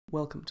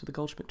Welcome to the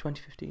Goldschmidt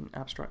 2015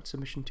 Abstract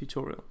Submission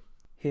Tutorial.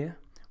 Here,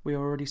 we are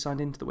already signed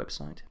into the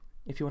website.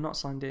 If you are not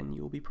signed in,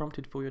 you will be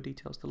prompted for your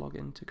details to log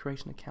in to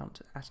create an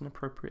account at an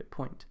appropriate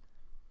point.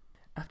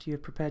 After you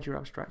have prepared your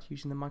abstract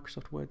using the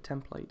Microsoft Word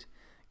template,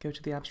 go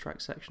to the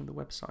Abstract section of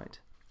the website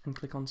and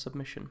click on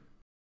Submission.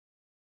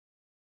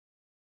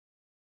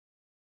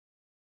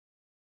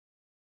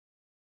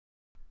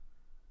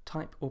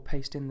 Type or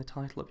paste in the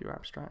title of your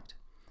abstract,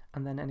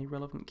 and then any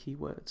relevant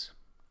keywords.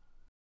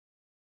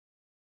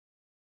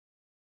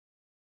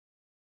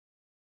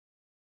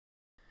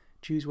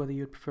 Choose whether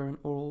you would prefer an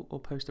oral or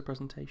poster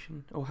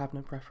presentation, or have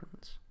no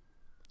preference.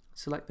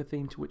 Select the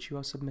theme to which you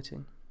are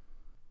submitting.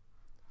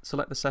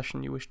 Select the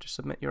session you wish to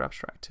submit your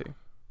abstract to.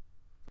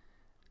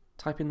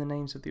 Type in the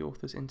names of the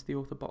authors into the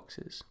author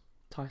boxes,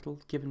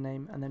 title, given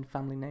name, and then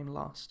family name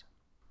last.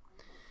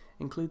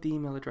 Include the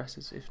email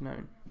addresses if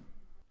known.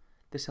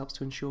 This helps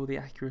to ensure the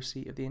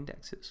accuracy of the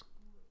indexes.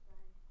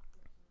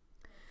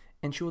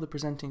 Ensure the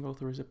presenting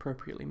author is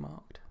appropriately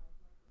marked.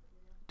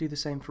 Do the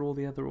same for all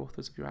the other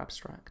authors of your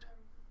abstract.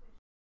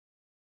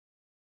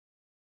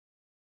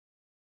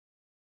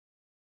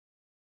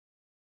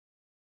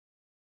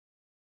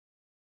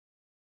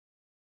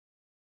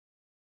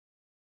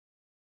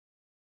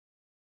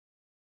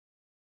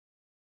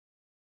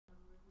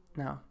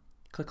 Now,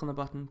 click on the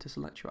button to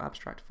select your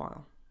abstract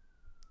file.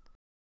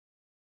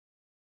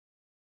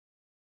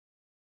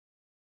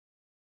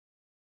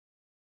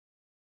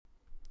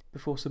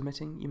 Before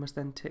submitting, you must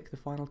then tick the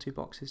final two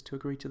boxes to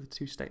agree to the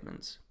two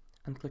statements,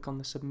 and click on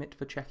the Submit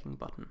for Checking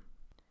button.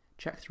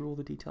 Check through all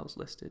the details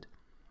listed.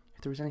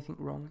 If there is anything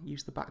wrong,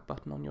 use the back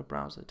button on your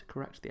browser to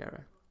correct the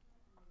error.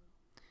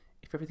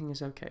 If everything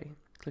is okay,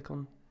 click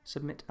on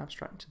Submit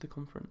Abstract to the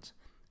conference,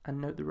 and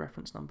note the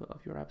reference number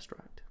of your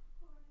abstract.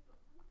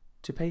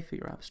 To pay for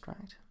your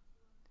abstract,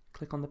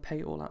 click on the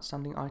Pay All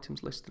Outstanding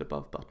Items Listed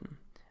Above button,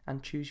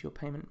 and choose your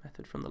payment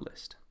method from the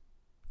list.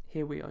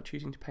 Here we are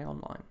choosing to pay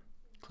online.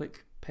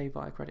 Click Pay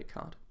via credit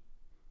card.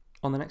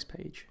 On the next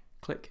page,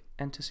 click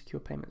Enter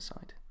Secure Payment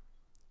Site.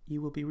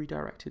 You will be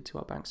redirected to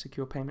our bank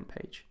secure payment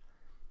page.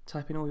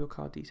 Type in all your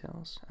card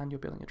details and your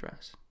billing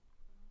address.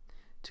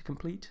 To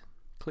complete,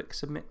 click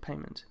Submit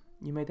Payment.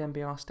 You may then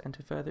be asked to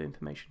enter further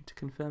information to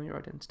confirm your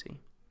identity.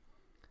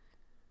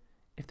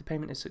 If the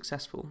payment is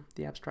successful,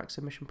 the abstract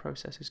submission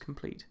process is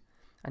complete,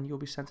 and you will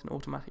be sent an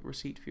automatic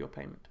receipt for your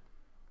payment.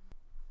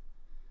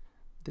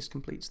 This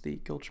completes the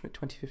Goldschmidt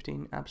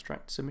 2015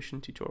 Abstract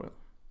Submission Tutorial.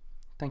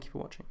 Thank you for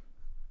watching.